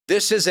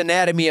This is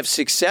Anatomy of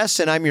Success,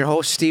 and I'm your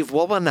host, Steve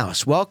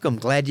Wohlenhaus. Welcome.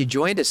 Glad you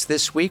joined us.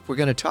 This week, we're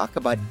going to talk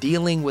about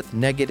dealing with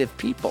negative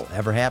people.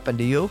 Ever happened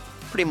to you?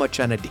 Pretty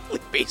much on a daily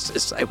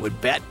basis, I would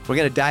bet. We're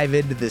going to dive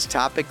into this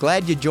topic.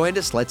 Glad you joined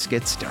us. Let's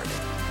get started.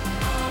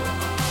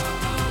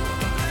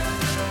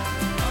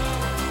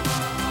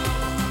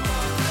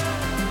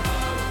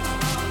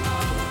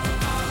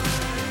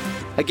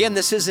 Again,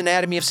 this is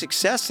Anatomy of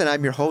Success, and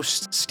I'm your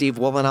host, Steve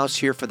Wohlenhaus,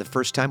 here for the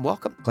first time.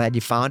 Welcome. Glad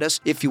you found us.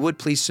 If you would,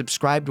 please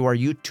subscribe to our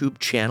YouTube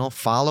channel,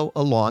 follow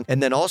along,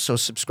 and then also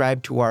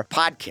subscribe to our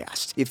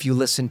podcast if you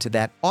listen to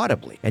that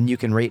audibly. And you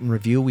can rate and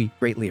review. We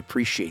greatly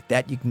appreciate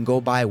that. You can go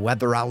by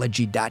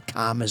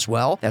weatherology.com as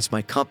well. That's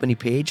my company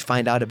page.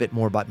 Find out a bit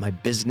more about my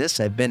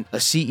business. I've been a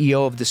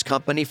CEO of this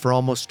company for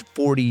almost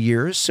 40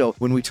 years. So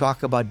when we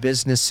talk about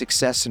business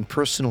success and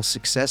personal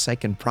success, I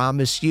can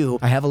promise you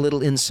I have a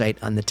little insight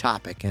on the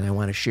topic, and I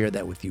want to share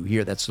that with you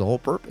here. That's the whole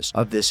purpose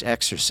of this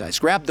exercise.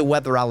 Grab the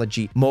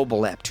Weatherology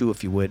mobile app too,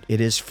 if you would. It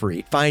is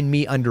free. Find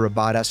me under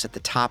About Us at the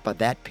top of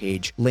that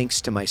page. Links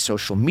to my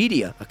social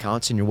media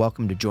accounts, and you're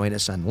welcome to join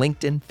us on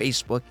LinkedIn,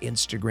 Facebook,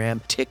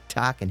 Instagram,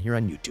 TikTok, and here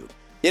on YouTube.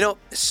 You know,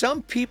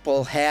 some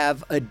people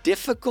have a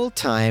difficult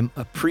time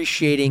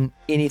appreciating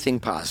anything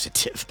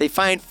positive. They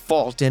find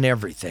fault in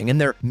everything, and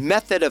their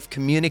method of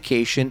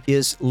communication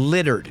is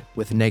littered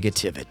with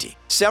negativity.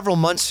 Several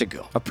months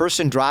ago, a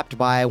person dropped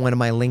by one of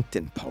my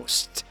LinkedIn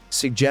posts,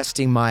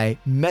 suggesting my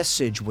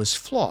message was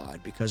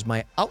flawed because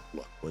my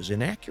outlook was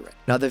inaccurate.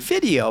 Now, the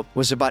video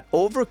was about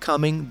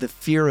overcoming the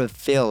fear of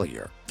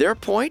failure. Their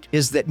point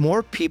is that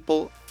more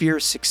people fear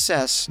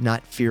success,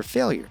 not fear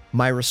failure.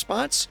 My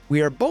response?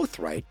 We are both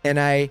right, and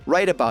I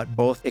write about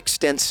both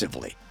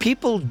extensively.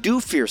 People do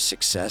fear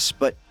success,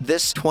 but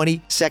this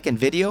 20-second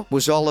video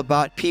was all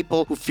about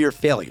people who fear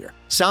failure.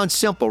 Sounds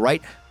simple,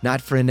 right?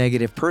 Not for a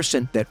negative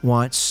person that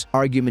wants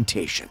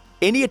argumentation.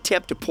 Any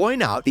attempt to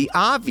point out the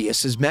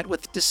obvious is met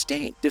with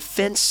disdain,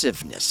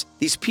 defensiveness.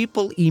 These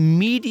people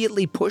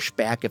immediately push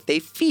back if they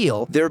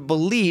feel their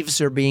beliefs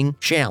are being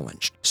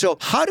challenged. So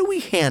how do we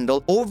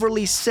handle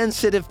overly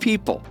sensitive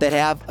people that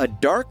have a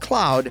dark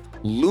cloud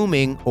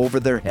looming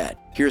over their head?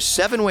 Here's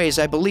 7 ways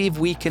I believe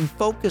we can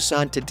focus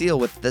on to deal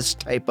with this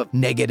type of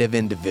negative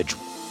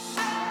individual.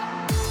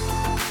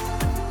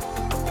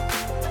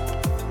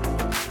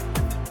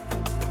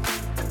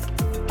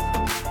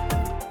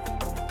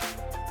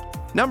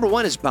 Number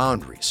 1 is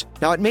boundaries.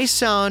 Now, it may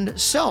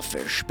sound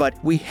selfish, but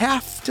we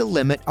have to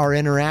limit our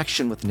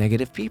interaction with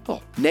negative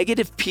people.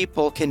 Negative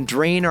people can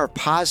drain our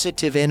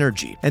positive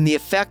energy, and the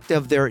effect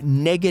of their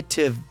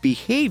negative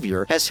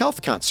behavior has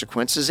health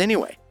consequences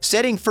anyway.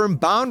 Setting firm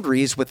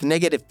boundaries with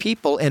negative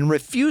people and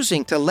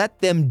refusing to let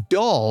them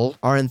dull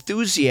our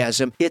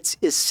enthusiasm, it's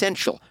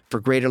essential for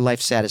greater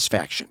life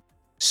satisfaction.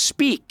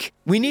 Speak.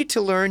 We need to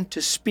learn to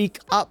speak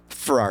up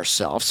for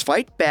ourselves,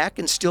 fight back,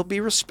 and still be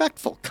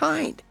respectful,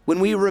 kind.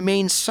 When we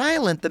remain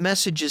silent, the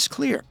message is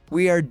clear.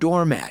 We are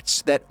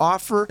doormats that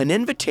offer an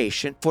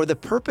invitation for the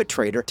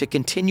perpetrator to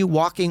continue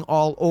walking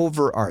all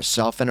over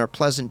ourselves and our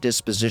pleasant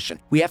disposition.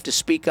 We have to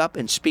speak up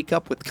and speak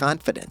up with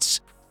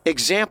confidence.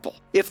 Example,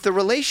 if the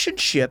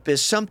relationship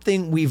is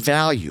something we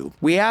value,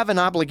 we have an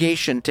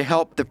obligation to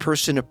help the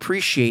person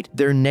appreciate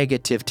their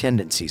negative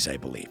tendencies, I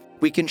believe.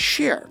 We can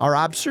share our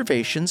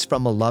observations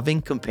from a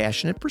loving,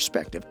 compassionate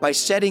perspective by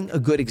setting a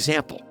good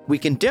example. We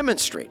can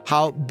demonstrate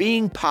how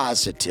being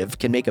positive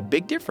can make a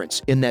big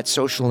difference in that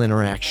social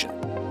interaction.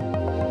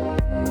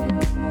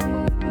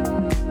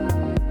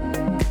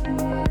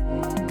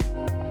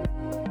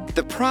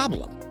 The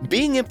problem.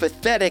 Being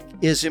empathetic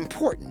is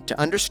important to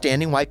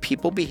understanding why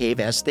people behave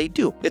as they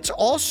do. It's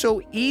also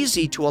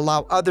easy to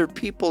allow other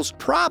people's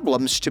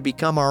problems to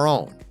become our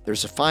own.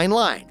 There's a fine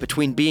line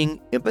between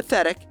being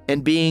empathetic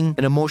and being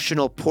an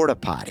emotional porta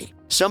potty.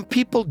 Some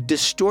people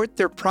distort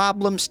their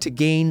problems to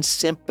gain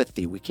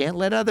sympathy. We can't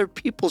let other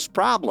people's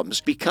problems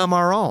become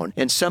our own.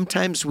 And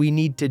sometimes we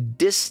need to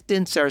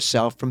distance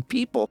ourselves from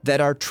people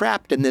that are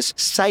trapped in this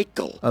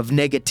cycle of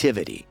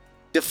negativity.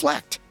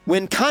 Deflect.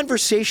 When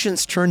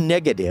conversations turn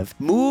negative,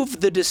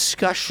 move the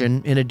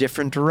discussion in a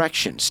different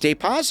direction. Stay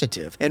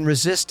positive and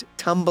resist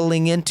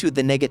tumbling into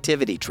the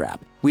negativity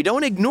trap. We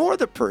don't ignore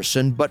the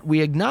person, but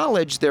we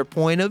acknowledge their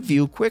point of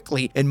view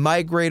quickly and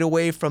migrate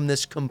away from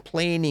this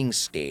complaining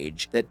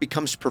stage that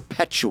becomes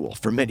perpetual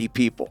for many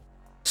people.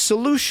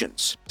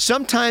 Solutions.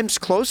 Sometimes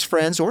close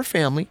friends or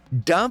family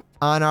dump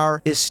on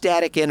our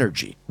ecstatic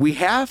energy. We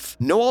have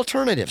no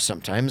alternative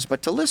sometimes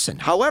but to listen.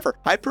 However,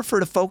 I prefer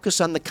to focus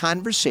on the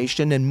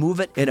conversation and move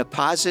it in a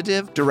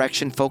positive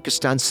direction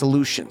focused on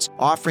solutions,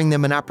 offering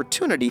them an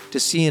opportunity to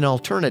see an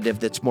alternative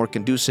that's more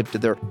conducive to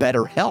their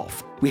better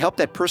health. We help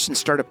that person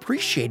start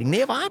appreciating they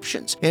have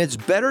options, and it's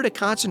better to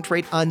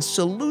concentrate on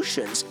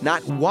solutions,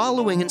 not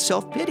wallowing in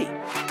self-pity.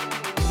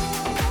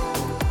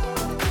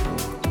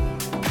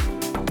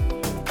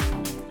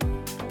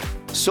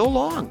 so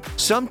long.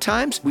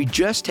 Sometimes we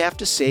just have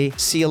to say,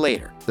 see you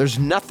later. There's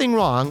nothing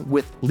wrong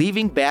with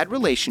leaving bad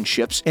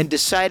relationships and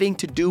deciding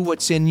to do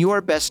what's in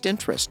your best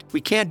interest. We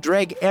can't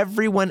drag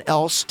everyone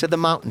else to the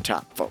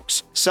mountaintop,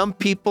 folks. Some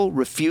people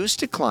refuse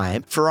to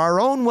climb. For our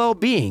own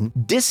well-being,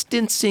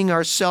 distancing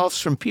ourselves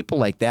from people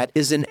like that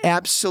is an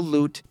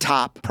absolute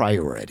top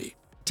priority.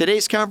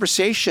 Today's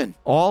conversation,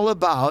 all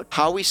about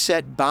how we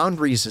set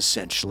boundaries,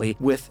 essentially,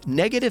 with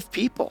negative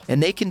people,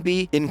 and they can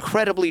be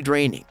incredibly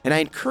draining. And I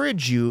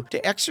encourage you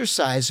to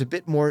exercise a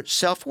bit more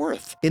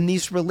self-worth in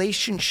these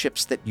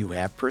relationships that you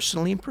have,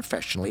 personally and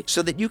professionally,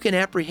 so that you can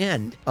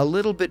apprehend a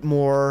little bit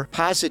more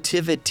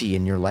positivity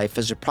in your life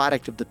as a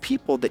product of the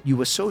people that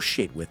you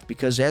associate with.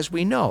 Because as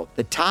we know,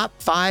 the top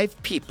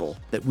 5 people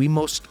that we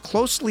most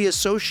closely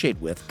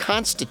associate with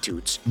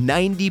constitutes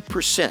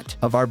 90%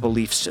 of our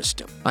belief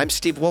system. I'm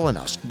Steve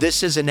Wohlenhaus.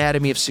 This is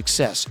Anatomy of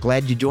Success.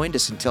 Glad you joined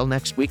us. Until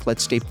next week,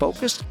 let's stay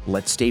focused,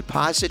 let's stay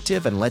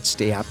positive, and let's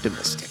stay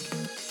optimistic.